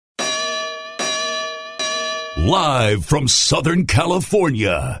Live from Southern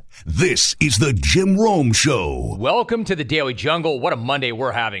California, this is the Jim Rome Show. Welcome to the Daily Jungle. What a Monday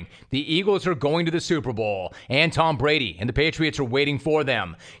we're having. The Eagles are going to the Super Bowl, and Tom Brady and the Patriots are waiting for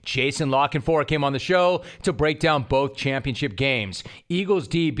them. Jason Canfora came on the show to break down both championship games. Eagles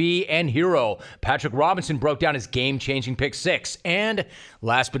DB and hero Patrick Robinson broke down his game-changing pick six. And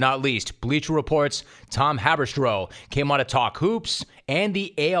last but not least, Bleacher Report's Tom Haberstroh came on to talk hoops and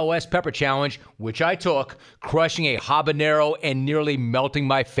the ALS Pepper Challenge, which I took, crushing a habanero and nearly melting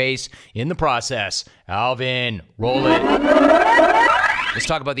my face in the process. Alvin, roll it. Let's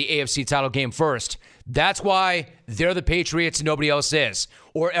talk about the AFC title game first. That's why they're the Patriots and nobody else is,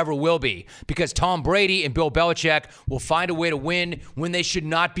 or ever will be, because Tom Brady and Bill Belichick will find a way to win when they should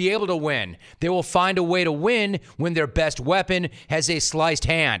not be able to win. They will find a way to win when their best weapon has a sliced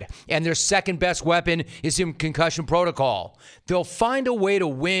hand, and their second best weapon is in concussion protocol. They'll find a way to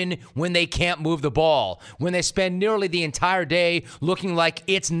win when they can't move the ball, when they spend nearly the entire day looking like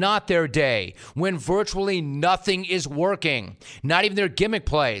it's not their day, when virtually nothing is working, not even their gimmick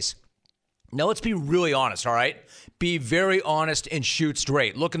plays. Now, let's be really honest, all right? Be very honest and shoot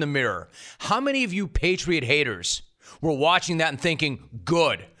straight. Look in the mirror. How many of you Patriot haters were watching that and thinking,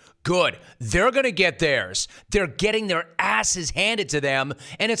 good, they're going to get theirs. They're getting their asses handed to them,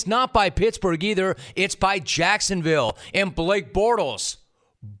 and it's not by Pittsburgh either. It's by Jacksonville and Blake Bortles.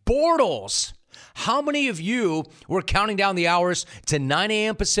 Bortles! How many of you were counting down the hours to 9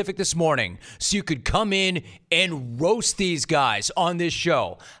 a.m. Pacific this morning so you could come in and roast these guys on this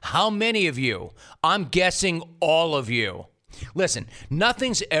show? How many of you? I'm guessing all of you. Listen,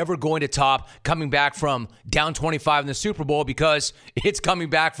 nothing's ever going to top coming back from down 25 in the Super Bowl because it's coming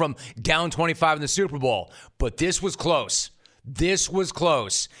back from down 25 in the Super Bowl. But this was close. This was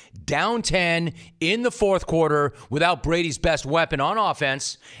close. Down 10 in the fourth quarter without Brady's best weapon on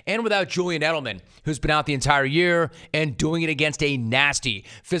offense and without Julian Edelman, who's been out the entire year and doing it against a nasty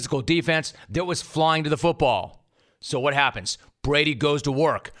physical defense that was flying to the football. So what happens? Brady goes to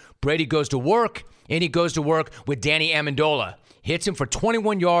work. Brady goes to work, and he goes to work with Danny Amendola. Hits him for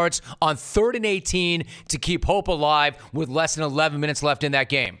 21 yards on 3rd and 18 to keep hope alive with less than 11 minutes left in that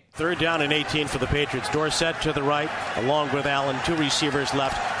game. 3rd down and 18 for the Patriots. Dorsett to the right, along with Allen. Two receivers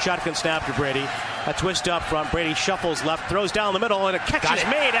left. Shotgun snap to Brady. A twist up front. Brady shuffles left, throws down the middle, and a catch is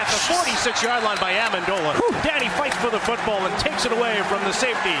made at the 46-yard line by Amendola. Danny fights for the football and takes it away from the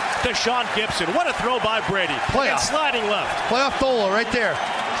safety to Sean Gibson. What a throw by Brady. Playoff. And sliding left. Playoff Dola right there.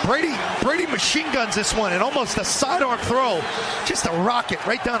 Brady machine guns this one, and almost a sidearm throw. Just a rocket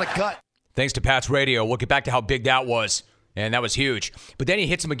right down the gut. Thanks to Pat's radio, we'll get back to how big that was. And that was huge. But then he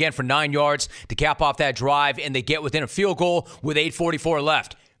hits him again for 9 yards to cap off that drive, and they get within a field goal with 8:44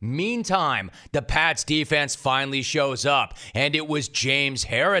 left. Meantime, the Pats defense finally shows up, and it was James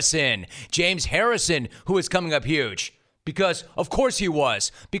Harrison. James Harrison, who is coming up huge. Because, of course, he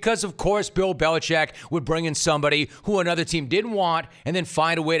was. Because, of course, Bill Belichick would bring in somebody who another team didn't want and then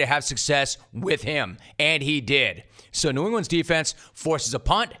find a way to have success with him. And he did. So New England's defense forces a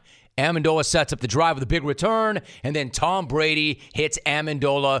punt. Amendola sets up the drive with a big return, and then Tom Brady hits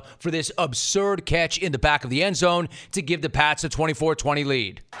Amendola for this absurd catch in the back of the end zone to give the Pats a 24-20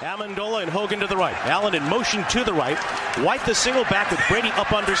 lead. Amendola and Hogan to the right. Allen in motion to the right. White the single back with Brady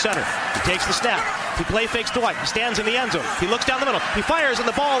up under center. He takes the snap. He play fakes to White. He stands in the end zone. He looks down the middle. He fires, and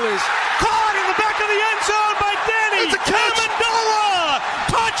the ball is caught in the back of the end zone by Danny. It's a catch. Amendola!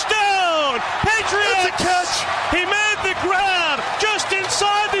 Touchdown! Patriots! It's a catch. He made the grab just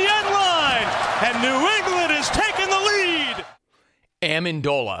inside the end line, and New England is taking the lead.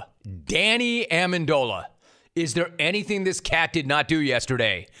 Amendola. Danny Amendola. Is there anything this cat did not do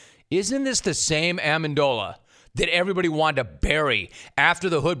yesterday? Isn't this the same Amendola that everybody wanted to bury after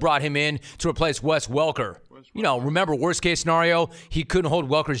the Hood brought him in to replace Wes Welker? You know, remember, worst case scenario, he couldn't hold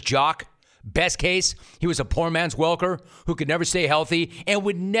Welker's jock. Best case, he was a poor man's Welker who could never stay healthy and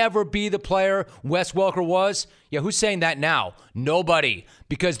would never be the player Wes Welker was. Yeah, who's saying that now? Nobody,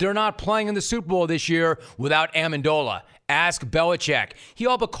 because they're not playing in the Super Bowl this year without Amendola. Ask Belichick. He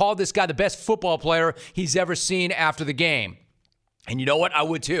all but called this guy the best football player he's ever seen after the game. And you know what? I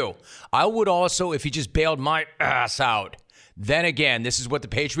would too. I would also if he just bailed my ass out. Then again, this is what the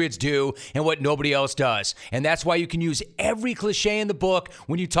Patriots do and what nobody else does. And that's why you can use every cliche in the book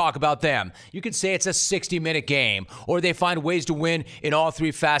when you talk about them. You can say it's a 60-minute game, or they find ways to win in all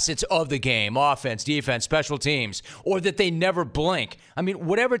three facets of the game: offense, defense, special teams, or that they never blink. I mean,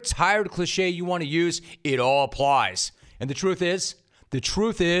 whatever tired cliche you want to use, it all applies. And the truth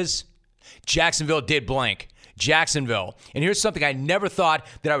is, Jacksonville did blink. Jacksonville. And here's something I never thought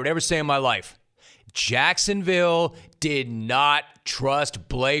that I would ever say in my life. Jacksonville did not trust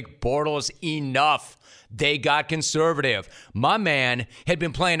Blake Bortles enough. They got conservative. My man had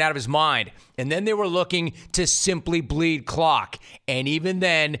been playing out of his mind, and then they were looking to simply bleed clock. And even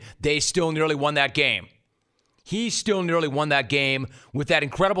then, they still nearly won that game. He still nearly won that game with that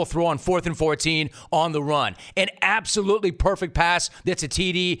incredible throw on 4th and 14 on the run. An absolutely perfect pass that's a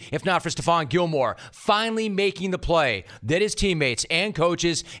TD, if not for Stephon Gilmore. Finally making the play that his teammates and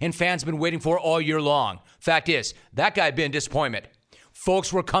coaches and fans have been waiting for all year long. Fact is, that guy had been a disappointment.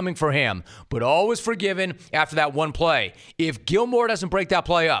 Folks were coming for him, but all was forgiven after that one play. If Gilmore doesn't break that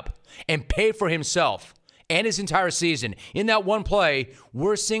play up and pay for himself and his entire season in that one play,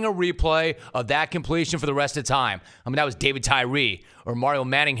 we're seeing a replay of that completion for the rest of the time. I mean, that was David Tyree or Mario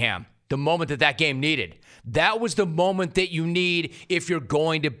Manningham, the moment that game needed. That was the moment that you need if you're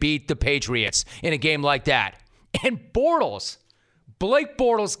going to beat the Patriots in a game like that. And Blake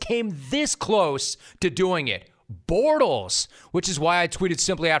Bortles came this close to doing it. Bortles, which is why I tweeted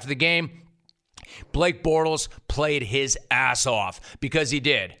simply after the game, Blake Bortles played his ass off, because he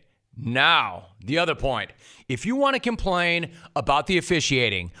did. Now, the other point. If you want to complain about the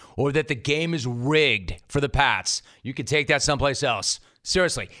officiating or that the game is rigged for the Pats, you can take that someplace else.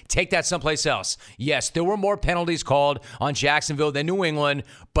 Seriously, take that someplace else. Yes, there were more penalties called on Jacksonville than New England,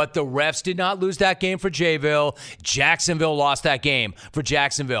 but the refs did not lose that game for Jayville. Jacksonville lost that game for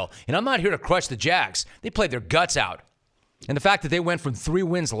Jacksonville. And I'm not here to crush the Jags. They played their guts out. And the fact that they went from 3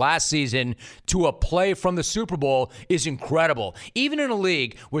 wins last season to a play from the Super Bowl is incredible. Even in a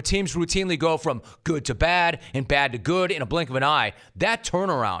league where teams routinely go from good to bad and bad to good in a blink of an eye, that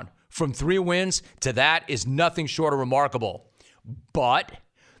turnaround from 3 wins to that is nothing short of remarkable. But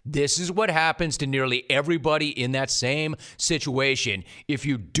this is what happens to nearly everybody in that same situation. If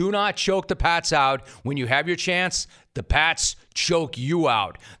you do not choke the Pats out when you have your chance, the Pats choke you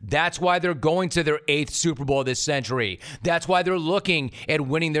out. That's why they're going to their 8th Super Bowl this century. That's why they're looking at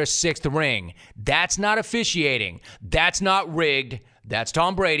winning their 6th ring. That's not officiating. That's not rigged. That's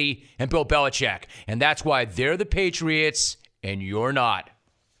Tom Brady and Bill Belichick. And that's why they're the Patriots and you're not.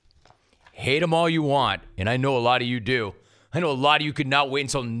 Hate them all you want, and I know a lot of you do. I know a lot of you could not wait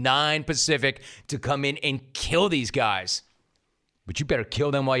until 9 Pacific to come in and kill these guys. But you better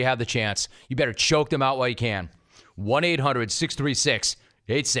kill them while you have the chance. You better choke them out while you can.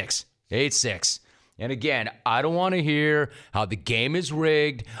 1-800-636-8686. And again, I don't want to hear how the game is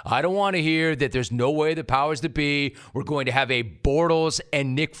rigged. I don't want to hear that there's no way the powers that be were going to have a Bortles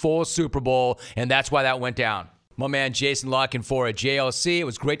and Nick Foles Super Bowl, and that's why that went down. My man Jason La Canfora, JLC. It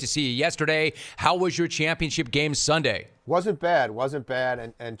was great to see you yesterday. How was your championship game Sunday? Wasn't bad.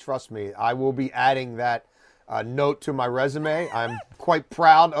 And trust me, I will be adding that note to my resume. I'm quite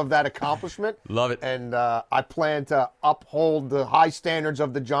proud of that accomplishment. Love it. And I plan to uphold the high standards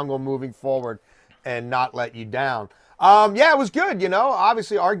of the jungle moving forward and not let you down. Yeah, it was good.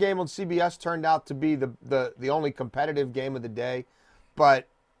 Obviously our game on CBS turned out to be the only competitive game of the day. But,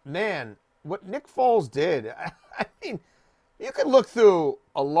 man, what Nick Foles did, I mean, you could look through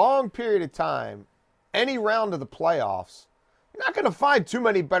a long period of time, any round of the playoffs, you're not going to find too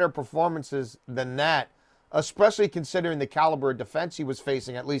many better performances than that, especially considering the caliber of defense he was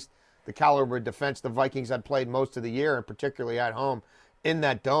facing, at least the caliber of defense the Vikings had played most of the year, and particularly at home in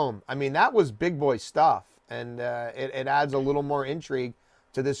that dome. I mean, that was big boy stuff, and it adds a little more intrigue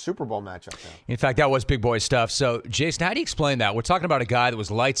to this Super Bowl matchup now. In fact, that was big boy stuff. So, Jason, how do you explain that? We're talking about a guy that was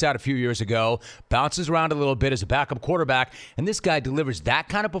lights out a few years ago, bounces around a little bit as a backup quarterback, and this guy delivers that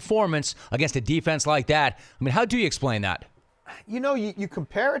kind of performance against a defense like that. I mean, how do you explain that? You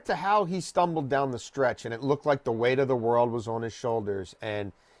compare it to how he stumbled down the stretch, and it looked like the weight of the world was on his shoulders,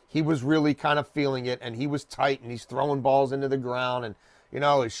 and he was really kind of feeling it, and he was tight, and he's throwing balls into the ground, and,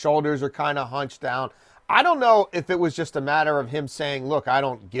 his shoulders are kind of hunched down. I don't know if it was just a matter of him saying, look, I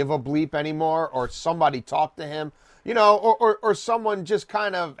don't give a bleep anymore, or somebody talked to him, or someone just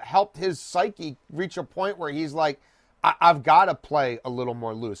kind of helped his psyche reach a point where he's like, I've got to play a little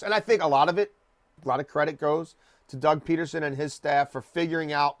more loose. And I think a lot of credit goes to Doug Peterson and his staff for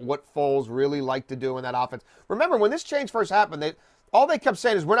figuring out what Foles really liked to do in that offense. Remember, when this change first happened, all they kept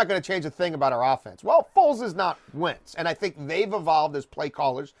saying is, we're not going to change a thing about our offense. Well, Foles is not Wentz, and I think they've evolved as play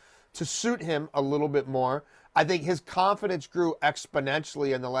callers to suit him a little bit more. I think his confidence grew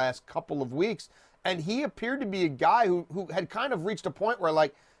exponentially in the last couple of weeks, and he appeared to be a guy who had kind of reached a point where,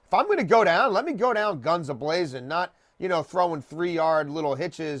 like, if I'm going to go down, let me go down guns a-blazing, not, throwing 3-yard little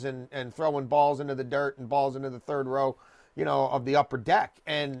hitches and throwing balls into the dirt and balls into the third row, of the upper deck.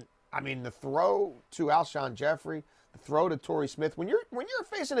 And, I mean, the throw to Alshon Jeffrey, the throw to Torrey Smith, when you're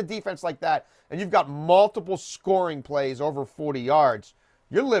facing a defense like that and you've got multiple scoring plays over 40 yards,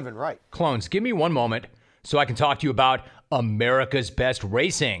 you're living right. Clones, give me one moment so I can talk to you about America's Best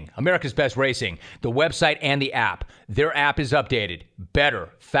Racing. America's Best Racing, the website and the app. Their app is updated, better,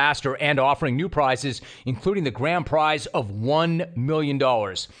 faster, and offering new prizes, including the grand prize of $1 million.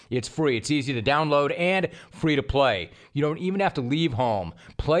 It's free, it's easy to download, and free to play. You don't even have to leave home.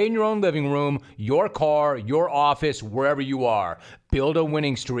 Play in your own living room, your car, your office, wherever you are. Build a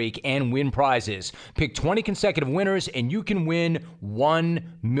winning streak and win prizes. Pick 20 consecutive winners and you can win $1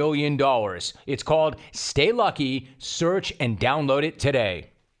 million. It's called Stay Lucky. Search and download it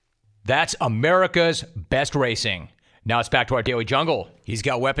today. That's America's Best Racing. Now it's back to our Daily Jungle. He's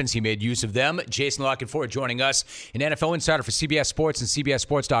got weapons. He made use of them. Jason La Canfora joining us, an NFL insider for CBS Sports and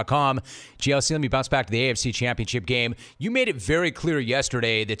CBSSports.com. GLC, let me bounce back to the AFC Championship game. You made it very clear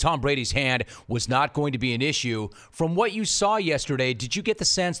yesterday that Tom Brady's hand was not going to be an issue. From what you saw yesterday, did you get the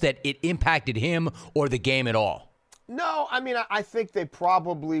sense that it impacted him or the game at all? No, I mean, I think they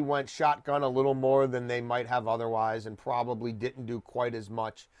probably went shotgun a little more than they might have otherwise and probably didn't do quite as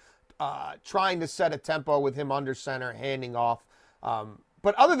much. Trying to set a tempo with him under center, handing off.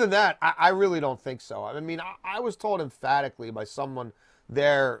 But other than that, I really don't think so. I mean, I was told emphatically by someone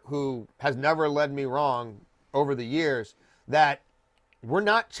there who has never led me wrong over the years that we're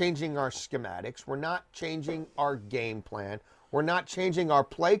not changing our schematics. We're not changing our game plan. We're not changing our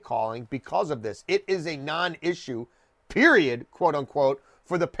play calling because of this. It is a non-issue, period, quote unquote,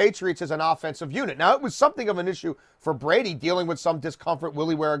 for the Patriots as an offensive unit. Now, it was something of an issue for Brady dealing with some discomfort. Will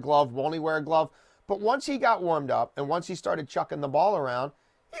he wear a glove? Won't he wear a glove? But once he got warmed up and once he started chucking the ball around,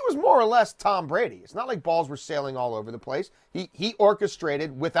 he was more or less Tom Brady. It's not like balls were sailing all over the place. He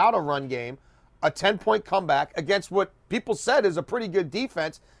orchestrated, without a run game, a 10-point comeback against what people said is a pretty good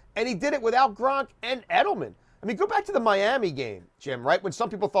defense, and he did it without Gronk and Edelman. I mean, go back to the Miami game, Jim, right? When some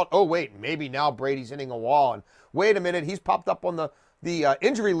people thought, oh, wait, maybe now Brady's hitting a wall, and wait a minute, he's popped up on the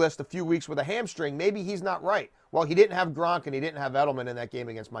injury list a few weeks with a hamstring. Maybe he's not right. Well, he didn't have Gronk and he didn't have Edelman in that game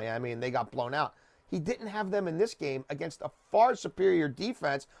against Miami, and they got blown out. He didn't have them in this game against a far superior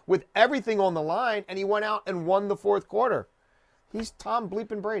defense with everything on the line, and he went out and won the fourth quarter. He's Tom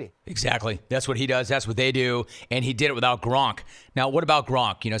bleeping Brady. Exactly. That's what he does. That's what they do. And he did it without Gronk. Now, what about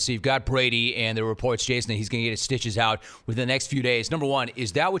Gronk? So you've got Brady, and the reports, Jason, that he's going to get his stitches out within the next few days. Number one,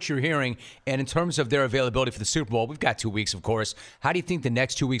 is that what you're hearing? And in terms of their availability for the Super Bowl, we've got 2 weeks, of course. How do you think the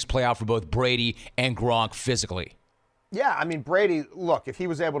next 2 weeks play out for both Brady and Gronk physically? Yeah, I mean, Brady, look, if he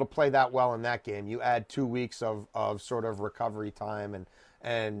was able to play that well in that game, you add 2 weeks of sort of recovery time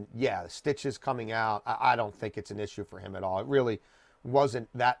and yeah, the stitches coming out, I don't think it's an issue for him at all. It really wasn't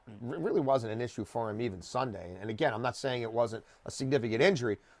an issue for him even Sunday. And again, I'm not saying it wasn't a significant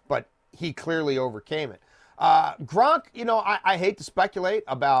injury, but he clearly overcame it. Gronk, I hate to speculate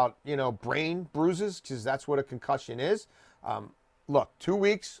about, brain bruises because that's what a concussion is. Look, 2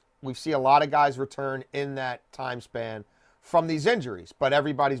 weeks, we see a lot of guys return in that time span from these injuries, but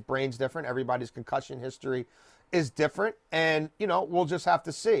everybody's brain's different. Everybody's concussion history is different, and we'll just have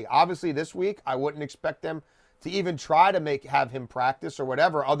to see. Obviously, this week I wouldn't expect them to even try to have him practice or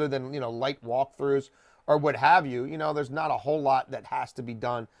whatever, other than light walkthroughs or what have you. There's not a whole lot that has to be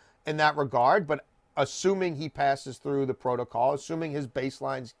done in that regard. But assuming he passes through the protocol, assuming his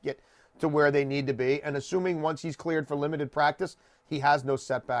baselines get to where they need to be, and assuming once he's cleared for limited practice, he has no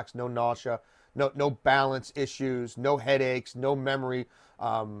setbacks, no nausea, no balance issues, no headaches, no memory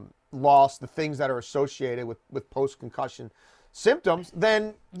loss, the things that are associated with post-concussion symptoms,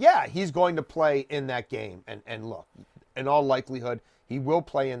 then yeah, he's going to play in that game. And look, in all likelihood, he will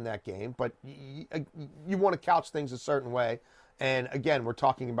play in that game, but you want to couch things a certain way. And again, we're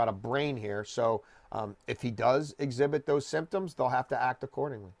talking about a brain here, so if he does exhibit those symptoms, they'll have to act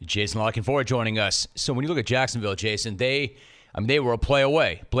accordingly. Jason La Canfora joining us. So when you look at Jacksonville, Jason, they were a play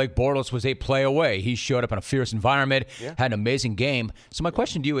away. Blake Bortles was a play away. He showed up in a fierce environment, had an amazing game. So my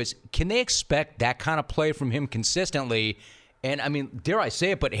question to you is, can they expect that kind of play from him consistently? And, I mean, dare I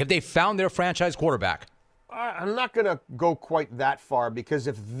say it, but have they found their franchise quarterback? I'm not going to go quite that far, because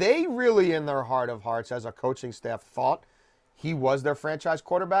if they really in their heart of hearts as a coaching staff thought he was their franchise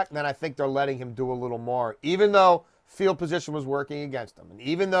quarterback, then I think they're letting him do a little more, even though field position was working against them, and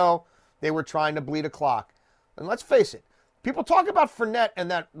even though they were trying to bleed a clock. And let's face it, people talk about Fournette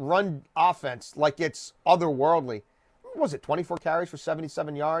and that run offense like it's otherworldly. What was it, 24 carries for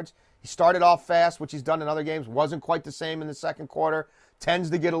 77 yards? He started off fast, which he's done in other games. Wasn't quite the same in the second quarter.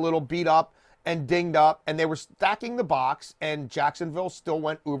 Tends to get a little beat up and dinged up. And they were stacking the box, and Jacksonville still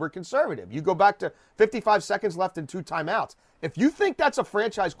went uber conservative. You go back to 55 seconds left and 2 timeouts. If you think that's a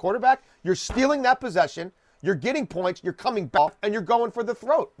franchise quarterback, you're stealing that possession, you're getting points, you're coming back, and you're going for the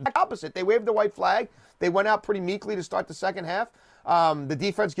throat. The opposite. They waved the white flag. They went out pretty meekly to start the second half. The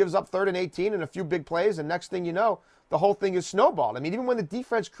defense gives up 3rd and 18 and a few big plays, and next thing you know, the whole thing is snowballed. I mean, even when the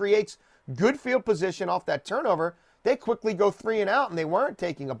defense creates good field position off that turnover, they quickly go 3 and out, and they weren't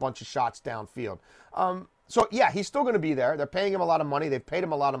taking a bunch of shots downfield. So, yeah, he's still going to be there. They're paying him a lot of money. They've paid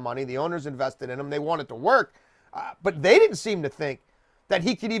him a lot of money. The owners invested in him. They want it to work. But they didn't seem to think that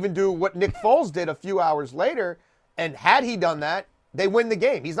he could even do what Nick Foles did a few hours later. And had he done that, they win the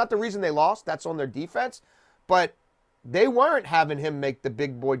game. He's not the reason they lost. That's on their defense. But they weren't having him make the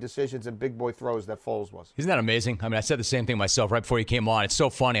big boy decisions and big boy throws that Foles was. Isn't that amazing? I mean, I said the same thing myself right before he came on. It's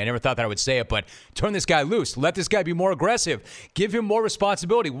so funny. I never thought that I would say it, but turn this guy loose. Let this guy be more aggressive. Give him more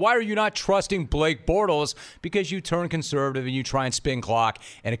responsibility. Why are you not trusting Blake Bortles? Because you turn conservative and you try and spin clock,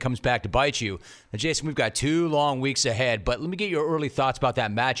 and it comes back to bite you. Now, Jason, we've got 2 long weeks ahead, but let me get your early thoughts about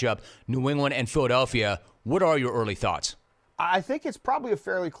that matchup, New England and Philadelphia. What are your early thoughts? I think it's probably a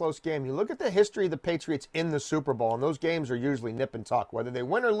fairly close game. You look at the history of the Patriots in the Super Bowl, and those games are usually nip and tuck. Whether they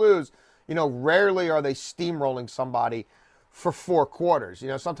win or lose, rarely are they steamrolling somebody for 4 quarters.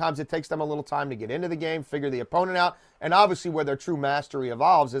 Sometimes it takes them a little time to get into the game, figure the opponent out, and obviously where their true mastery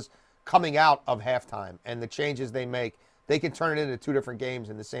evolves is coming out of halftime and the changes they make. They can turn it into 2 different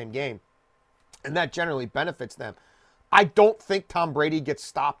games in the same game, and that generally benefits them. I don't think Tom Brady gets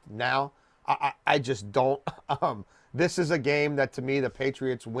stopped now. I just don't. This is a game that, to me, the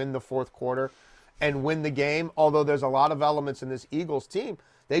Patriots win the 4th quarter and win the game, although there's a lot of elements in this Eagles team.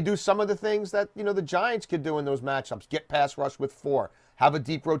 They do some of the things that, the Giants could do in those matchups. Get pass rush with 4. Have a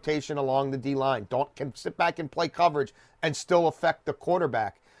deep rotation along the D-line. Can sit back and play coverage and still affect the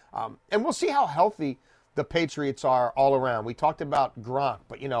quarterback. And we'll see how healthy the Patriots are all around. We talked about Gronk,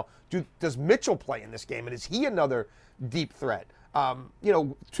 but, does Mitchell play in this game? And is he another deep threat?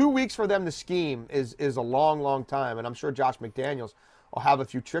 2 weeks for them to scheme is a long, long time, and I'm sure Josh McDaniels will have a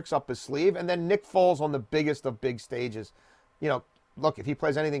few tricks up his sleeve. And then Nick Foles on the biggest of big stages. Look, if he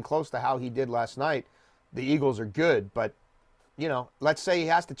plays anything close to how he did last night, the Eagles are good. But, let's say he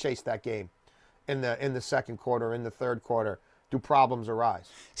has to chase that game in the 2nd quarter, in the 3rd quarter. Do problems arise?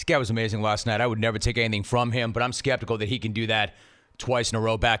 This guy was amazing last night. I would never take anything from him, but I'm skeptical that he can do that twice in a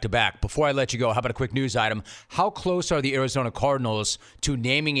row, back-to-back. Before I let you go, how about a quick news item? How close are the Arizona Cardinals to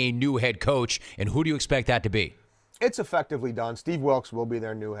naming a new head coach, and who do you expect that to be? It's effectively done. Steve Wilkes will be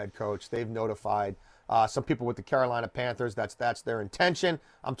their new head coach. They've notified some people with the Carolina Panthers. That's their intention.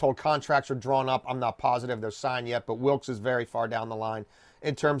 I'm told contracts are drawn up. I'm not positive they're signed yet, but Wilkes is very far down the line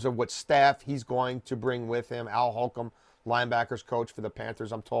in terms of what staff he's going to bring with him. Al Holcomb, linebackers coach for the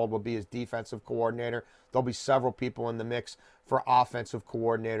Panthers, I'm told, will be his defensive coordinator. There'll be several people in the mix for offensive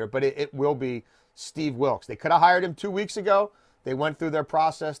coordinator, but it will be Steve Wilkes. They could have hired him 2 weeks ago. They went through their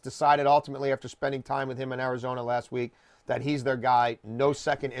process, decided ultimately after spending time with him in Arizona last week that he's their guy. No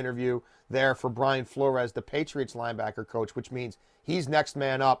second interview there for Brian Flores, the Patriots linebacker coach, which means he's next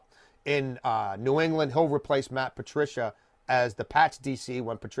man up in New England. He'll replace Matt Patricia as the Pats DC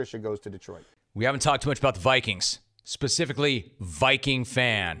when Patricia goes to Detroit. We haven't talked too much about the Vikings, specifically Viking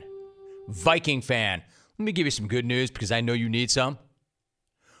fan. Viking fan. Let me give you some good news because I know you need some.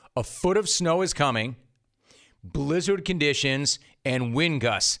 A foot of snow is coming, blizzard conditions, and wind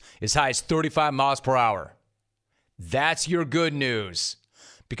gusts as high as 35 miles per hour. That's your good news.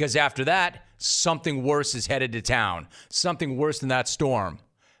 Because after that, something worse is headed to town. Something worse than that storm.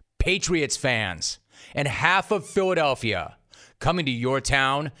 Patriots fans and half of Philadelphia coming to your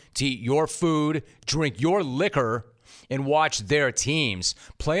town to eat your food, drink your liquor, and watch their teams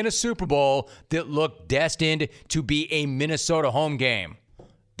play in a Super Bowl that looked destined to be a Minnesota home game.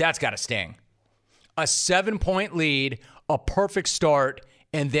 That's got to sting. A 7-point lead, a perfect start,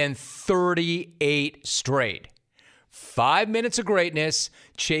 and then 38 straight. 5 minutes of greatness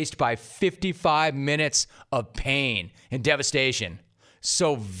chased by 55 minutes of pain and devastation.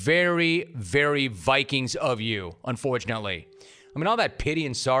 So very, very Vikings of you, unfortunately. I mean, all that pity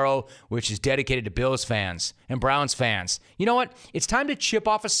and sorrow, which is dedicated to Bills fans and Browns fans. You know what? It's time to chip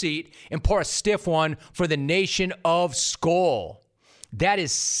off a seat and pour a stiff one for the nation of Skol. That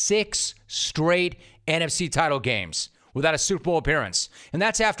is 6 straight NFC title games without a Super Bowl appearance. And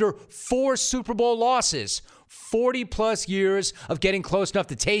that's after 4 Super Bowl losses. 40-plus years of getting close enough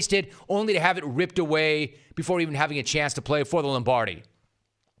to taste it, only to have it ripped away before even having a chance to play for the Lombardi.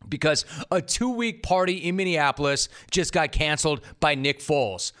 Because a 2-week party in Minneapolis just got canceled by Nick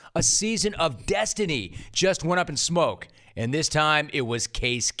Foles. A season of destiny just went up in smoke. And this time, it was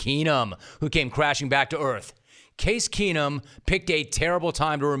Case Keenum who came crashing back to earth. Case Keenum picked a terrible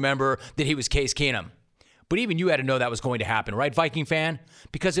time to remember that he was Case Keenum. But even you had to know that was going to happen, right, Viking fan?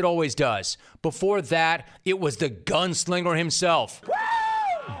 Because it always does. Before that, it was the gunslinger himself.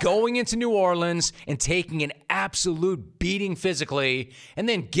 going into New Orleans and taking an absolute beating physically, and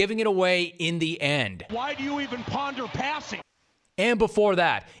then giving it away in the end. Why do you even ponder passing? And before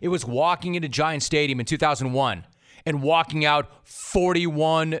that, it was walking into Giant Stadium in 2001 and walking out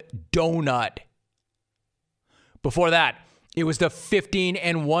 41 donut. Before that, it was the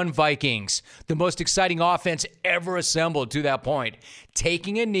 15-1 Vikings, the most exciting offense ever assembled to that point,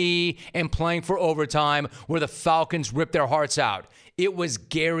 taking a knee and playing for overtime where the Falcons ripped their hearts out. It was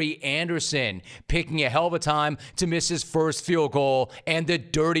Gary Anderson picking a hell of a time to miss his first field goal, and the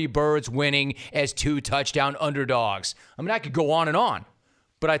Dirty Birds winning as 2 touchdown underdogs. I mean, I could go on,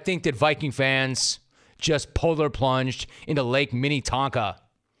 but I think that Viking fans just polar plunged into Lake Minnetonka.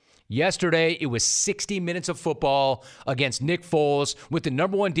 Yesterday, it was 60 minutes of football against Nick Foles with the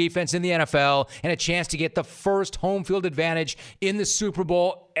number 1 defense in the NFL and a chance to get the first home field advantage in the Super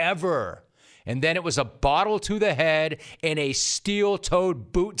Bowl ever. And then it was a bottle to the head and a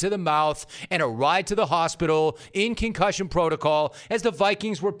steel-toed boot to the mouth and a ride to the hospital in concussion protocol as the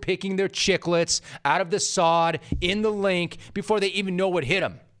Vikings were picking their chiclets out of the sod in the link before they even know what hit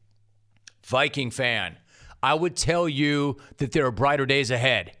them. Viking fan, I would tell you that there are brighter days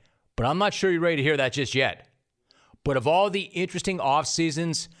ahead. But I'm not sure you're ready to hear that just yet. But of all the interesting off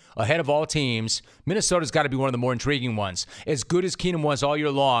seasons ahead of all teams, Minnesota's got to be one of the more intriguing ones. As good as Keenum was all year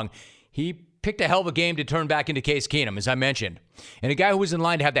long, he picked a hell of a game to turn back into Case Keenum, as I mentioned. And a guy who was in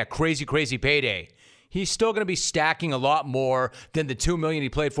line to have that crazy, crazy payday. He's still going to be stacking a lot more than the $2 million he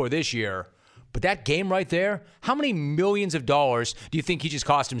played for this year. But that game right there, how many millions of dollars do you think he just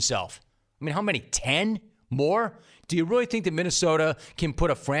cost himself? I mean, how many? 10 more? Do you really think that Minnesota can put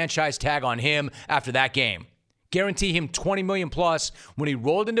a franchise tag on him after that game? Guarantee him $20 million plus when he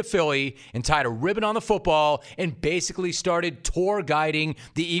rolled into Philly and tied a ribbon on the football and basically started tour guiding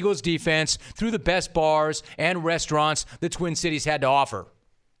the Eagles defense through the best bars and restaurants the Twin Cities had to offer.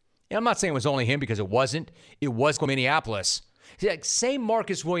 And I'm not saying it was only him because it wasn't. It was Minneapolis. Say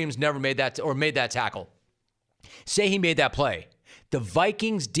Marcus Williams never made that tackle. Say he made that play. The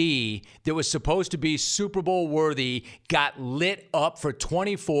Vikings D that was supposed to be Super Bowl worthy got lit up for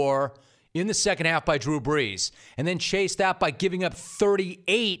 24 in the second half by Drew Brees, and then chased that by giving up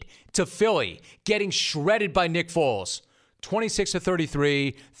 38 to Philly, getting shredded by Nick Foles.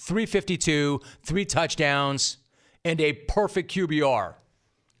 26-33, 352, 3 touchdowns, and a perfect QBR.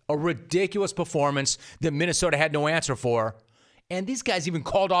 A ridiculous performance that Minnesota had no answer for, and these guys even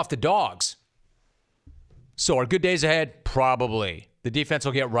called off the dogs. So are good days ahead? Probably. The defense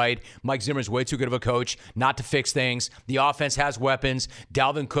will get right. Mike Zimmer's way too good of a coach not to fix things. The offense has weapons.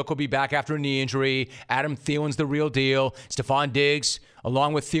 Dalvin Cook will be back after a knee injury. Adam Thielen's the real deal. Stephon Diggs,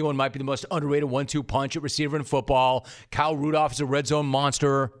 along with Thielen, might be the most underrated 1-2 punch at receiver in football. Kyle Rudolph is a red zone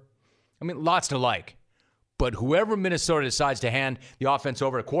monster. I mean, lots to like. But whoever Minnesota decides to hand the offense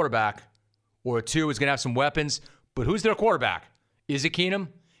over at quarterback, or a 2 is going to have some weapons. But who's their quarterback? Is it Keenum?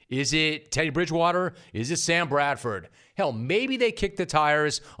 Is it Teddy Bridgewater? Is it Sam Bradford? Hell, maybe they kick the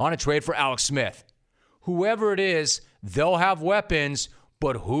tires on a trade for Alex Smith. Whoever it is, they'll have weapons,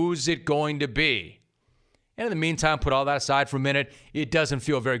 but who's it going to be? And in the meantime, put all that aside for a minute, it doesn't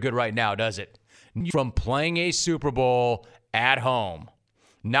feel very good right now, does it? From playing a Super Bowl at home.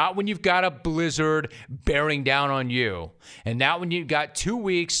 Not when you've got a blizzard bearing down on you. And not when you've got 2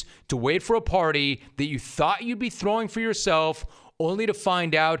 weeks to wait for a party that you thought you'd be throwing for yourself, only to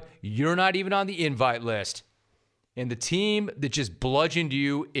find out you're not even on the invite list. And the team that just bludgeoned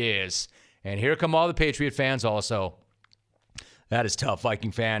you is. And here come all the Patriot fans also. That is tough,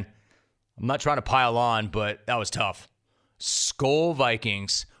 Viking fan. I'm not trying to pile on, but that was tough. Skol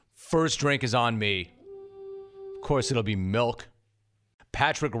Vikings. First drink is on me. Of course, it'll be milk.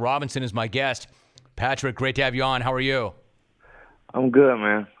 Patrick Robinson is my guest. Patrick, great to have you on. How are you? I'm good,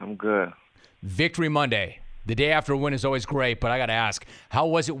 man. I'm good. Victory Monday. The day after a win is always great, but I got to ask, how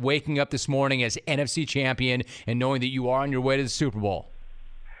was it waking up this morning as NFC champion and knowing that you are on your way to the Super Bowl?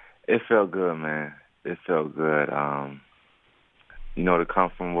 It felt good, man. It felt good. To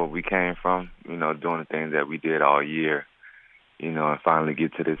come from where we came from, doing the things that we did all year, and finally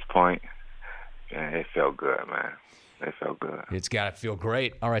get to this point, and it felt good, man. It felt good. It's got to feel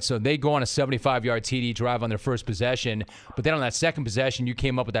great. All right, so they go on a 75-yard TD drive on their first possession, but then on that second possession, you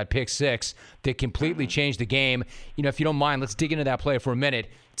came up with that pick six that completely changed the game. If you don't mind, let's dig into that play for a minute.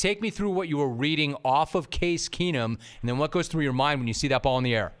 Take me through what you were reading off of Case Keenum, and then what goes through your mind when you see that ball in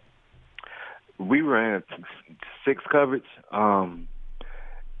the air. We ran a 6 coverage, and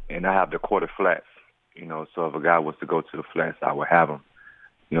I have the quarter flats. So if a guy was to go to the flats, I would have him.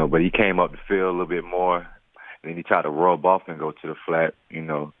 But he came up the field a little bit more. And then he tried to rub off and go to the flat, and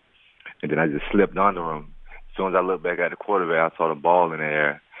then I just slipped under him. as soon as I looked back at the quarterback, I saw the ball in the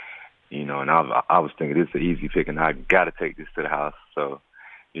air, and I was thinking this is an easy pick, and I got to take this to the house. So,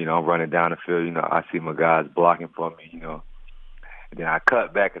 I'm running down the field, I see my guys blocking for me, and then I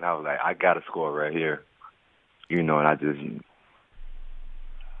cut back, and I was like, I got to score right here, and I just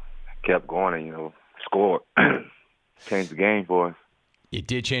kept going and, scored. Changed the game for us. It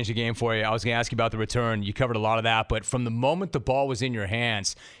did change the game for you. I was going to ask you about the return. You covered a lot of that, but from the moment the ball was in your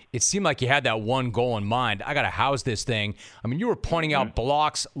hands, it seemed like you had that one goal in mind. I got to house this thing. I mean, you were pointing out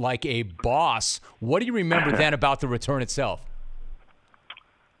blocks like a boss. What do you remember then about the return itself?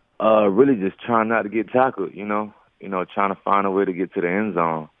 Really just trying not to get tackled, trying to find a way to get to the end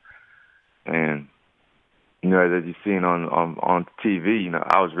zone. And, as you've seen on TV,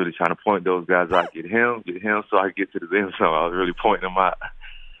 I was really trying to point those guys out, get him so I could get to the end zone. I was really pointing them out.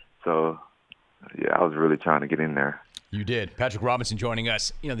 So, yeah, I was really trying to get in there. You did. Patrick Robinson joining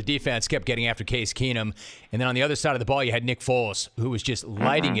us. The defense kept getting after Case Keenum. And then on the other side of the ball, you had Nick Foles, who was just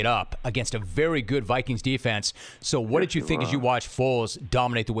lighting it up against a very good Vikings defense. So what did you think as you watched Foles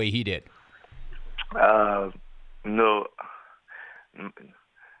dominate the way he did?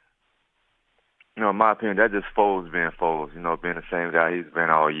 In my opinion, that's just Foles being Foles, being the same guy he's been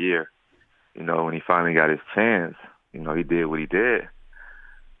all year. When he finally got his chance, he did what he did.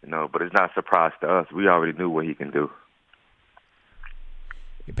 But it's not a surprise to us. We already knew what he can do.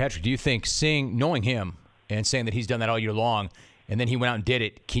 Patrick, do you think knowing him and saying that he's done that all year long, and then he went out and did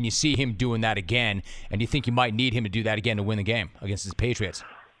it, can you see him doing that again? And do you think you might need him to do that again to win the game against the Patriots?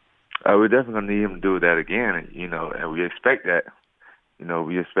 We're definitely going to need him to do that again, and we expect that.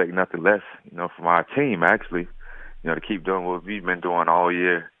 We expect nothing less, from our team, actually, to keep doing what we've been doing all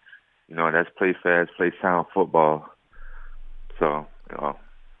year. And that's play fast, play sound football. So, when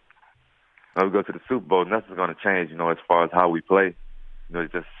we go to the Super Bowl, nothing's going to change, as far as how we play.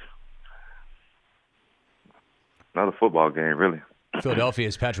 It's just another football game, really.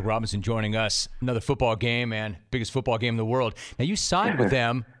 Philadelphia's Patrick Robinson joining us. Another football game, man. Biggest football game in the world. Now, you signed with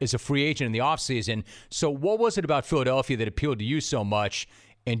them as a free agent in the offseason. So what was it about Philadelphia that appealed to you so much?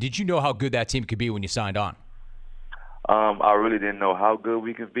 And did you know how good that team could be when you signed on? I really didn't know how good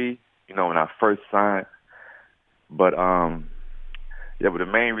we could be, when I first signed. But, but the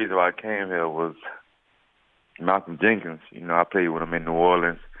main reason why I came here was Malcolm Jenkins. I played with him in New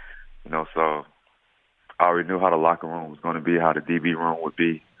Orleans, so I already knew how the locker room was going to be, how the DB room would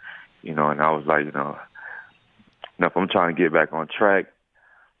be, and I was like, if I'm trying to get back on track,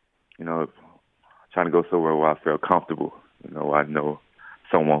 trying to go somewhere where I feel comfortable, I know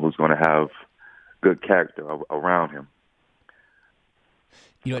someone who's going to have good character around him.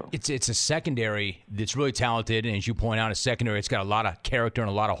 It's a secondary that's really talented, and as you point out, a secondary it's got a lot of character and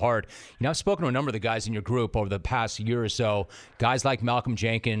a lot of heart. I've spoken to a number of the guys in your group over the past year or so, guys like Malcolm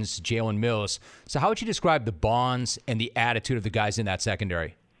Jenkins, Jalen Mills. So how would you describe the bonds and the attitude of the guys in that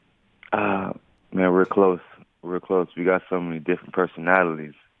secondary? Man, we're close. We're close. We got so many different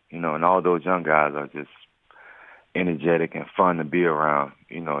personalities, and all those young guys are just energetic and fun to be around.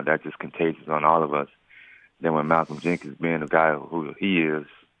 That's just contagious on all of us. Then with Malcolm Jenkins being the guy who he is,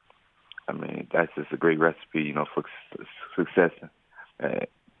 I mean, that's just a great recipe, for success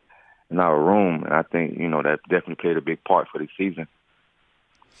in our room. And I think, that definitely played a big part for the season.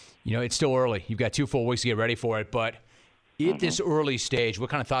 It's still early. You've got 2 full weeks to get ready for it. But at this early stage,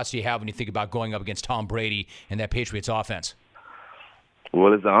 what kind of thoughts do you have when you think about going up against Tom Brady and that Patriots offense?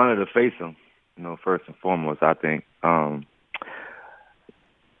 Well, it's an honor to face him, first and foremost, I think. I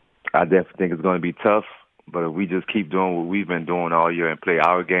definitely think it's going to be tough. But if we just keep doing what we've been doing all year and play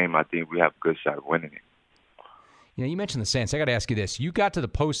our game, I think we have a good shot of winning it. You mentioned the Saints. I got to ask you this. You got to the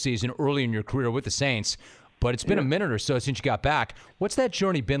postseason early in your career with the Saints, but it's been a minute or so since you got back. What's that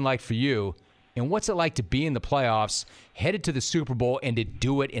journey been like for you, and what's it like to be in the playoffs, headed to the Super Bowl, and to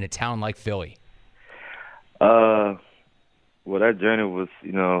do it in a town like Philly? Well, that journey was,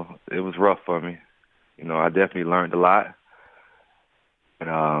 it was rough for me. I definitely learned a lot.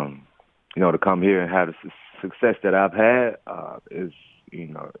 And, to come here and have the success that I've had is,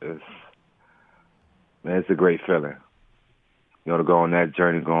 it's a great feeling. To go on that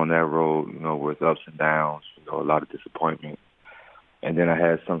journey, go on that road, with ups and downs, a lot of disappointment. And then I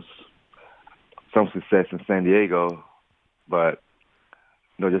had some success in San Diego, but,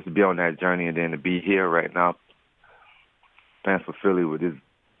 just to be on that journey and then to be here right now, playing for Philly with this,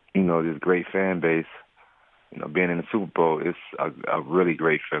 this great fan base, being in the Super Bowl, it's a really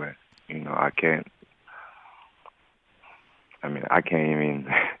great feeling. I can't even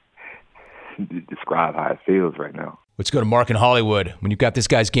describe how it feels right now. Let's go to Mark in Hollywood. When you've got this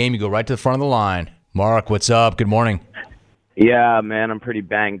guy's game, you go right to the front of the line. Mark, what's up? Good morning. Yeah, man, I'm pretty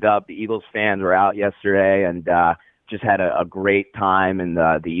banged up. The Eagles fans were out yesterday and just had a great time. And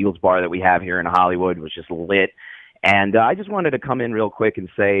the Eagles bar that we have here in Hollywood was just lit. And I just wanted to come in real quick and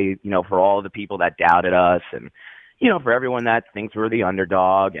say, for all the people that doubted us and, for everyone that thinks we're the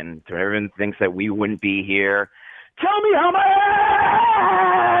underdog and to everyone that thinks that we wouldn't be here, tell me how my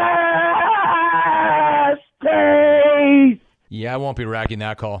ass tastes! Yeah, I won't be racking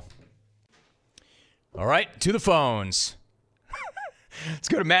that call. All right, to the phones. Let's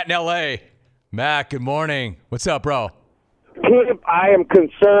go to Matt in L.A. Matt, good morning. What's up, bro? Kip, I am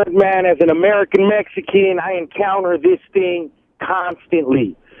concerned, man. As an American Mexican, I encounter this thing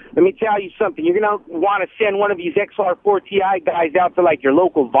constantly. Let me tell you something. You're going to want to send one of these XR4TI guys out to, your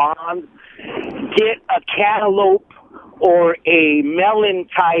local Vons. Get a cantaloupe or a melon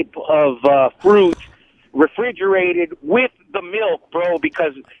type of fruit refrigerated with the milk, bro,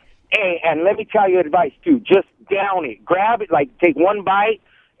 because, hey, and let me tell you advice, too. Just down it. Grab it, take one bite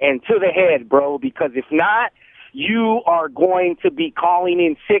and to the head, bro, because if not, you are going to be calling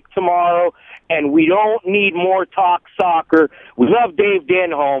in sick tomorrow, and we don't need more talk soccer. We love Dave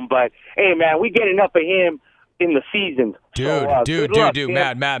Denholm, but, hey, man, we get enough of him in the season. Dude,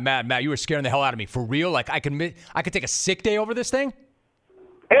 Matt, you were scaring the hell out of me. For real? I could take a sick day over this thing?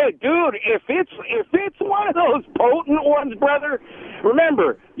 Hey, dude, if it's one of those potent ones, brother,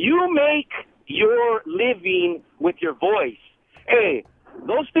 remember, you make your living with your voice. Hey,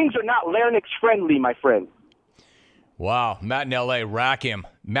 those things are not larynx friendly, my friend. Wow, Matt in L.A., rack him.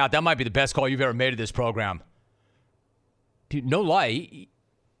 Matt, that might be the best call you've ever made to this program. Dude, no lie,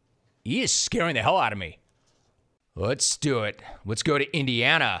 he is scaring the hell out of me. Let's do it. Let's go to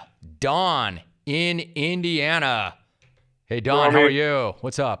Indiana. Don in Indiana. Hey, Don, how are you?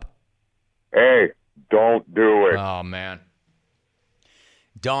 What's up? Hey, don't do it. Oh, man.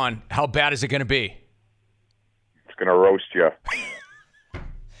 Don, how bad is it going to be? It's going to roast you.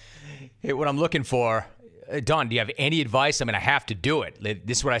 Hey, what I'm looking for... Don, do you have any advice? I have to do it.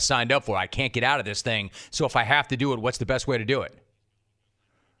 This is what I signed up for. I can't get out of this thing. So if I have to do it, what's the best way to do it?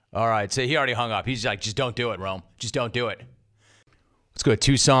 All right. So he already hung up. He's like, just don't do it, Rome. Just don't do it. Let's go to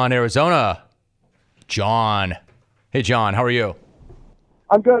Tucson, Arizona. John. Hey, John. How are you?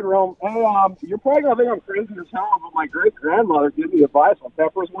 I'm good, Rome. Hey, you're probably going to think I'm crazy as hell, but my great-grandmother gave me advice on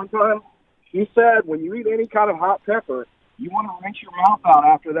peppers one time. She said when you eat any kind of hot pepper, you want to rinse your mouth out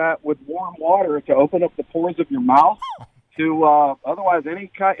after that with warm water to open up the pores of your mouth. Otherwise,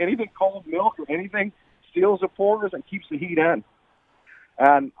 anything cold milk or anything seals the pores and keeps the heat in.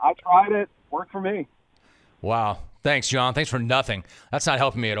 And I tried it; worked for me. Wow! Thanks, John. Thanks for nothing. That's not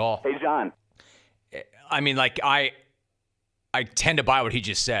helping me at all. Hey, John. I tend to buy what he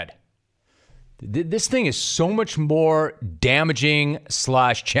just said. This thing is so much more damaging /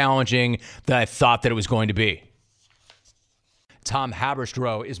 challenging than I thought that it was going to be. Tom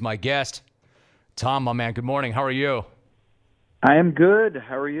Haberstroh is my guest. Tom, my man, good morning. How are you? I am good.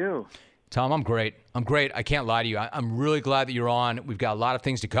 How are you? Tom, I'm great. I can't lie to you. I'm really glad that you're on. We've got a lot of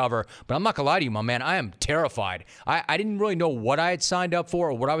things to cover, but I'm not going to lie to you, my man. I am terrified. I didn't really know what I had signed up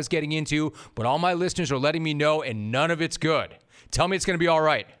for or what I was getting into, but all my listeners are letting me know, and none of it's good. Tell me it's going to be all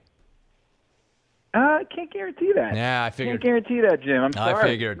right. I can't guarantee that. Yeah, I figured. Can't guarantee that, Jim. I'm sorry. I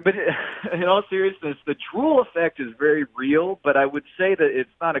figured. But in all seriousness, the drool effect is very real, but I would say that it's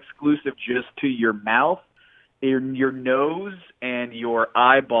not exclusive just to your mouth. Your nose and your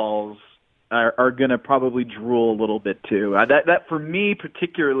eyeballs are going to probably drool a little bit too. That for me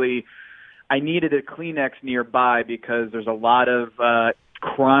particularly, I needed a Kleenex nearby because there's a lot of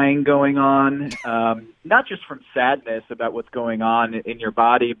crying going on, not just from sadness about what's going on in your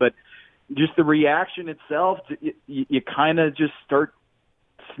body, but just the reaction itself. You kind of just start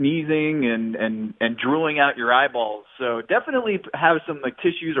sneezing and drooling out your eyeballs. So definitely have some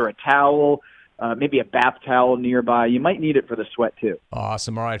tissues or a towel, maybe a bath towel nearby. You might need it for the sweat too.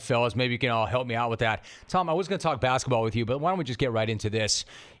 Awesome. All right, fellas, maybe you can all help me out with that. Tom, I was going to talk basketball with you, but why don't we just get right into this?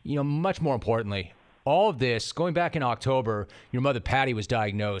 Much more importantly, all of this, going back in October, your mother Patty was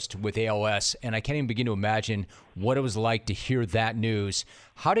diagnosed with ALS, and I can't even begin to imagine what it was like to hear that news.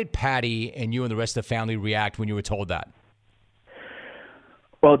 How did Patty and you and the rest of the family react when you were told that?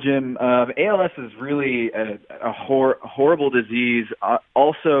 Well, Jim, ALS is really a horrible disease.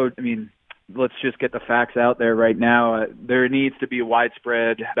 Also, let's just get the facts out there right now. There needs to be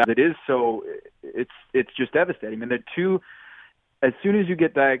widespread. It is so. It's just devastating. As soon as you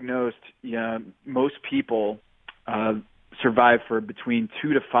get diagnosed, most people survive for between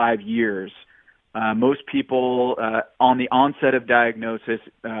 2 to 5 years. Most people on the onset of diagnosis,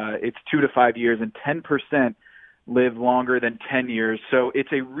 it's 2 to 5 years, and 10% live longer than 10 years. So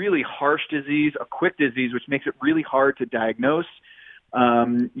it's a really harsh disease, a quick disease, which makes it really hard to diagnose.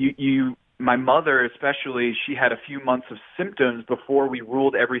 My mother especially, she had a few months of symptoms before we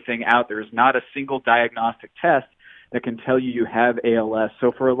ruled everything out. There's not a single diagnostic test that can tell you have ALS.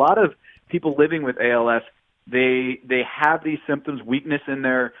 So for a lot of people living with ALS, they have these symptoms, weakness in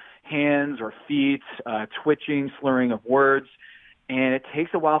their hands or feet, twitching, slurring of words, and it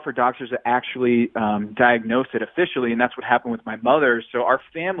takes a while for doctors to actually diagnose it officially, and that's what happened with my mother. So our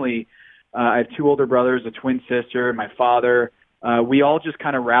family, I have 2 older brothers, a twin sister, my father, we all just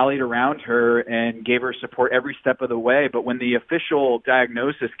kind of rallied around her and gave her support every step of the way. But when the official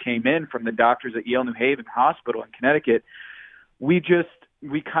diagnosis came in from the doctors at Yale New Haven Hospital in Connecticut,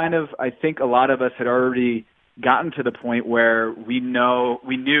 I think a lot of us had already gotten to the point where we knew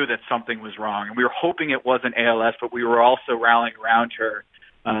that something was wrong. And we were hoping it wasn't ALS, but we were also rallying around her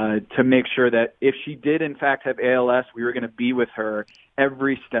to make sure that if she did in fact have ALS, we were going to be with her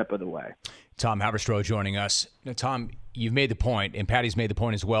every step of the way. Tom Haberstroh joining us. Now, Tom, you've made the point, and Patty's made the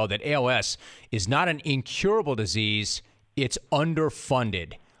point as well, that ALS is not an incurable disease. It's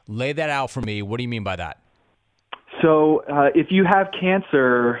underfunded. Lay that out for me. What do you mean by that? So if you have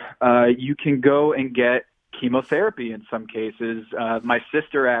cancer, you can go and get chemotherapy in some cases. My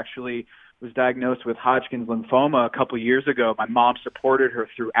sister actually was diagnosed with Hodgkin's lymphoma a couple years ago. My mom supported her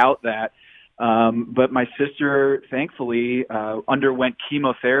throughout that. But my sister, thankfully, underwent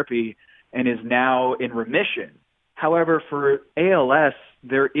chemotherapy and is now in remission. However, for ALS,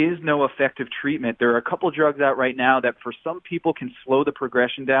 there is no effective treatment. There are a couple drugs out right now that for some people can slow the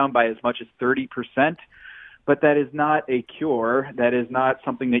progression down by as much as 30%, but that is not a cure. That is not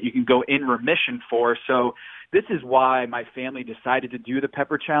something that you can go in remission for. So this is why my family decided to do the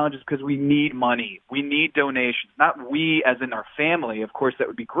Pepper Challenge, is because we need money. We need donations. Not we as in our family. Of course, that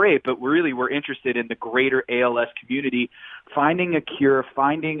would be great, but really we're interested in the greater ALS community, finding a cure,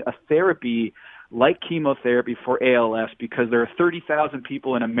 finding a therapy like chemotherapy for ALS, because there are 30,000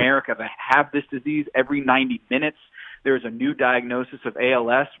 people in America that have this disease every 90 minutes. There's a new diagnosis of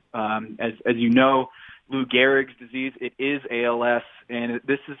ALS. As you know, Lou Gehrig's disease, it is ALS, and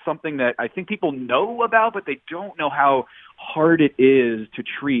this is something that I think people know about, but they don't know how hard it is to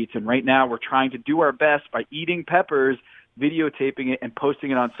treat. And right now we're trying to do our best by eating peppers, videotaping it, and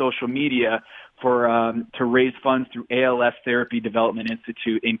posting it on social media to raise funds through ALS Therapy Development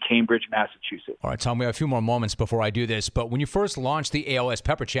Institute in Cambridge, Massachusetts. All right, Tom, we have a few more moments before I do this, but when you first launched the ALS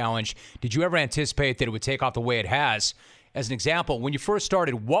Pepper Challenge, did you ever anticipate that it would take off the way it has? As an example, when you first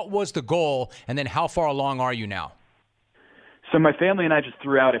started, what was the goal, and then how far along are you now? So my family and I just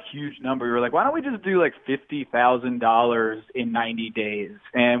threw out a huge number. We were like, why don't we just do like $50,000 in 90 days?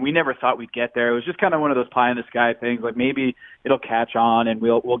 And we never thought we'd get there. It was just kind of one of those pie in the sky things. Like maybe it'll catch on and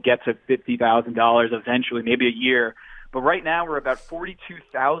we'll get to $50,000 eventually, maybe a year. But right now we're about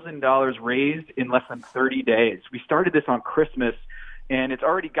 $42,000 raised in less than 30 days. We started this on Christmas, and it's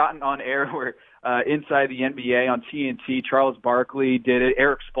already gotten on air where inside the NBA on TNT, Charles Barkley did it,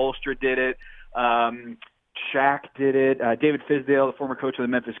 Eric Spoelstra did it, Shaq did it, David Fizdale, the former coach of the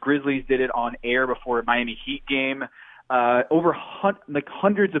Memphis Grizzlies, did it on air before a Miami Heat game.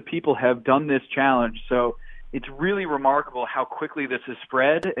 Hundreds of people have done this challenge, so it's really remarkable how quickly this has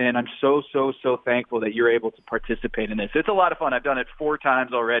spread, and I'm so thankful that you're able to participate in this. It's a lot of fun. I've done it 4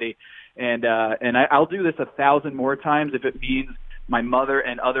 times already, and I'll do this 1,000 more times if it means my mother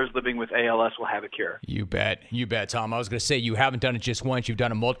and others living with ALS will have a cure. You bet, Tom. I was going to say, you haven't done it just once. You've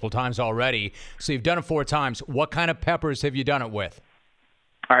done it multiple times already. So you've done it 4 times. What kind of peppers have you done it with?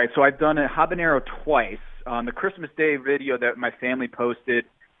 All right, so I've done a habanero twice. On the Christmas Day video that my family posted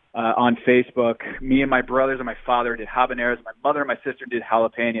on Facebook, me and my brothers and my father did habaneros. My mother and my sister did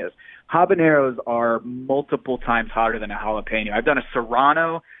jalapenos. Habaneros are multiple times hotter than a jalapeno. I've done a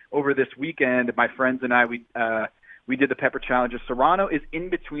serrano over this weekend. My friends and I, we did the pepper challenge. A serrano is in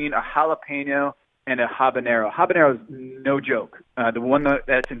between a jalapeno and a habanero. Habanero is no joke. The one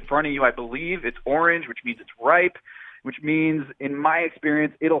that's in front of you, I believe, it's orange, which means it's ripe, which means, in my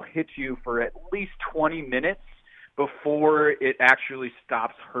experience, it'll hit you for at least 20 minutes before it actually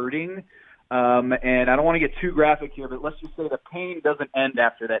stops hurting. And I don't want to get too graphic here, but let's just say the pain doesn't end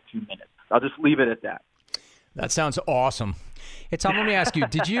after that 2 minutes. I'll just leave it at that. That sounds awesome. Hey, Tom, let me ask you,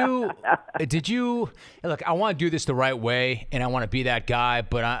 did you, look, I want to do this the right way, and I want to be that guy,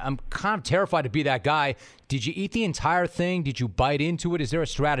 but I'm kind of terrified to be that guy. Did you eat the entire thing? Did you bite into it? Is there a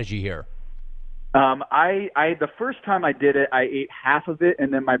strategy here? The first time I did it, I ate half of it,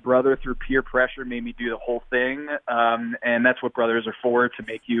 and then my brother, through peer pressure, made me do the whole thing. And that's what brothers are for, to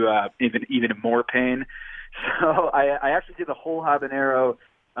make you even in more pain. So I actually did the whole habanero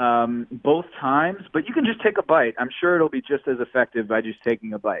both times, but you can just take a bite. I'm sure it'll be just as effective by just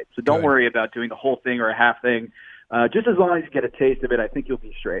taking a bite. So don't worry about doing the whole thing or a half thing. Just as long as you get a taste of it, I think you'll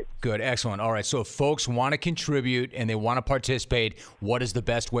be straight. Good. Excellent. All right. So if folks want to contribute and they want to participate, what is the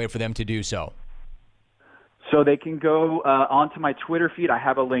best way for them to do so? So they can go onto my Twitter feed. I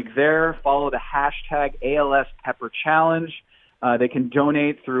have a link there. Follow the hashtag ALS Pepper Challenge. They can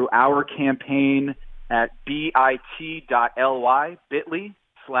donate through our campaign at bit.ly/ALS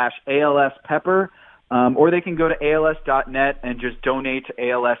Pepper. Or they can go to ALS.net and just donate to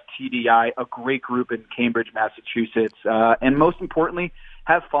ALS TDI, a great group in Cambridge, Massachusetts. And most importantly,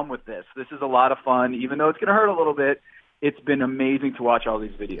 have fun with this. This is a lot of fun. Even though it's going to hurt a little bit, it's been amazing to watch all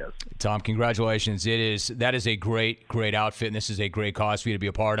these videos. Tom, congratulations. That is a great, great outfit, and this is a great cause for you to be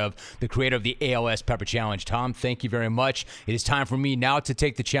a part of. The creator of the ALS Pepper Challenge. Tom, thank you very much. It is time for me now to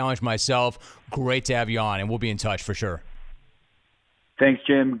take the challenge myself. Great to have you on, and we'll be in touch for sure. Thanks,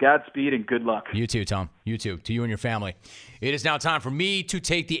 Jim. Godspeed and good luck. You too, Tom. You too. To you and your family. It is now time for me to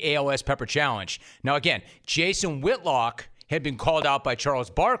take the ALS Pepper Challenge. Now, again, Jason Whitlock had been called out by Charles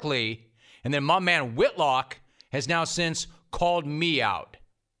Barkley, and then my man Whitlock has now since called me out.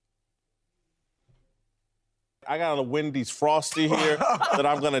 I got a Wendy's Frosty here that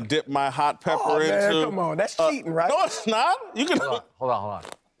I'm going to dip my hot pepper into. Man, come on. That's cheating, right? No, it's not. You can. Hold on.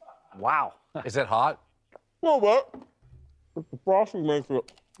 Wow. Is it hot? No, but the Frosty makes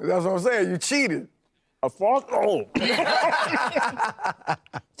it. That's what I'm saying. You cheated. A Frosty? Oh.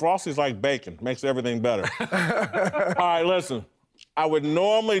 Frosty's like bacon. Makes everything better. All right, listen. I would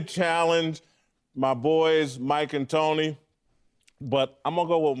normally challenge my boys, Mike and Tony, but I'm going to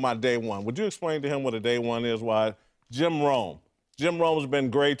go with my day one. Would you explain to him what a day one is? Why? Jim Rome. Jim Rome's been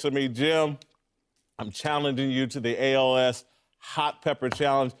great to me. Jim, I'm challenging you to the ALS Hot Pepper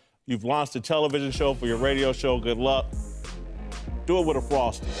Challenge. You've launched a television show for your radio show. Good luck. Do it with a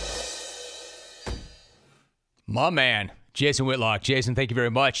Frosty. My man, Jason Whitlock. Jason, thank you very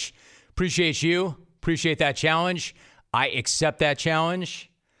much. Appreciate you. Appreciate that challenge. I accept that challenge.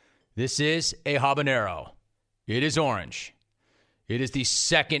 This is a habanero. It is orange. It is the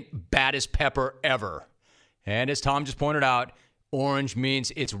second baddest pepper ever. And as Tom just pointed out, orange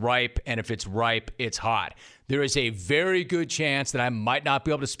means it's ripe, and if it's ripe, it's hot. There is a very good chance that I might not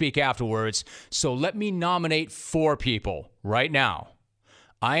be able to speak afterwards, so let me nominate 4 people right now.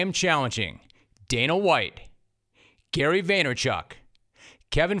 I am challenging Dana White, Gary Vaynerchuk,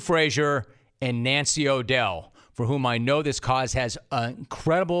 Kevin Frazier, and Nancy O'Dell, for whom I know this cause has an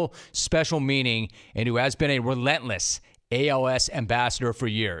incredible special meaning and who has been a relentless ALS ambassador for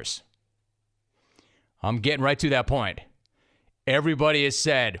years. I'm getting right to that point. Everybody has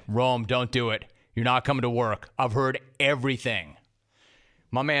said, Rome, don't do it. You're not coming to work. I've heard everything.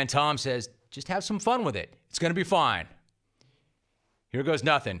 My man Tom says, just have some fun with it. It's going to be fine. Here goes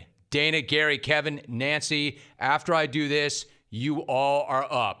nothing. Dana, Gary, Kevin, Nancy, after I do this, you all are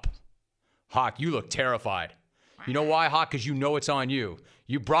up. Hawk, you look terrified. You know why, Hawk? Because you know it's on you.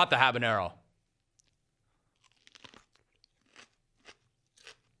 You brought the habanero.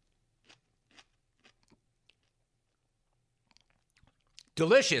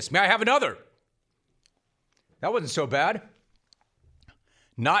 Delicious. May I have another? That wasn't so bad.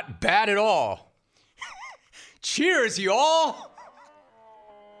 Not bad at all. Cheers, y'all.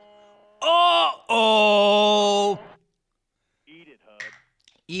 Uh-oh. Eat it, Hud.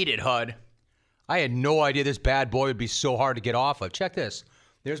 Eat it, Hud. I had no idea this bad boy would be so hard to get off of. Check this.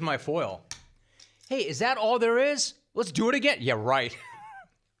 There's my foil. Hey, is that all there is? Let's do it again. Yeah, right.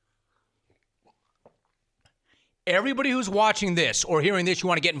 Everybody who's watching this or hearing this, you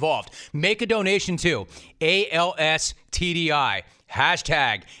want to get involved, make a donation to ALS TDI.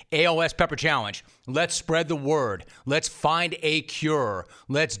 Hashtag ALS Pepper Challenge. Let's spread the word. Let's find a cure.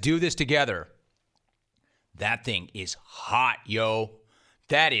 Let's do this together. That thing is hot, yo.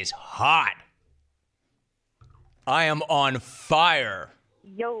 That is hot. I am on fire.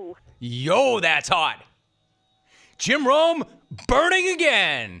 Yo, that's hot. Jim Rome, burning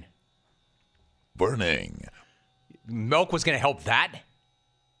again. Burning. Milk was going to help that.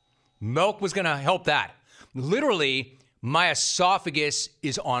 Milk was going to help that. Literally, my esophagus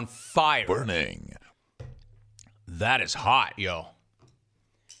is on fire. Burning. That is hot, yo.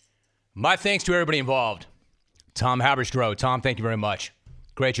 My thanks to everybody involved. Tom Haberstroh. Tom, thank you very much.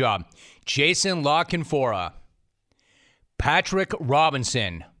 Great job. Jason Canfora. Patrick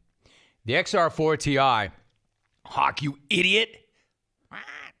Robinson. The XR4 Ti. Hawk, you idiot.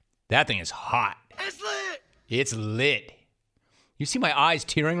 That thing is hot. It's lit. It's lit. You see my eyes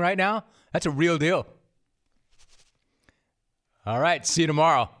tearing right now? That's a real deal. All right, see you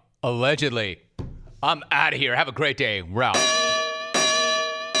tomorrow. Allegedly. I'm out of here. Have a great day. We're out.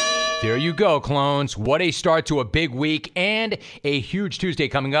 There you go, clones. What a start to a big week and a huge Tuesday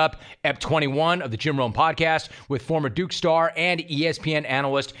coming up. Ep 21 of the Jim Rome podcast with former Duke star and ESPN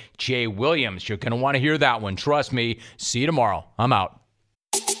analyst Jay Williams. You're going to want to hear that one. Trust me. See you tomorrow. I'm out.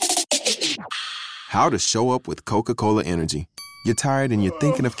 How to show up with Coca-Cola Energy. You're tired and you're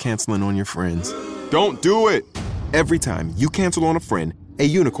thinking of canceling on your friends. Don't do it! Every time you cancel on a friend, a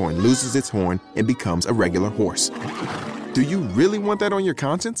unicorn loses its horn and becomes a regular horse. Do you really want that on your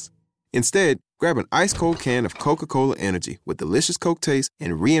conscience? Instead, grab an ice-cold can of Coca-Cola Energy with delicious Coke taste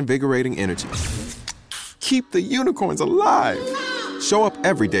and reinvigorating energy. Keep the unicorns alive! Show up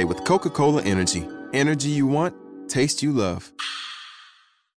every day with Coca-Cola Energy. Energy you want, taste you love.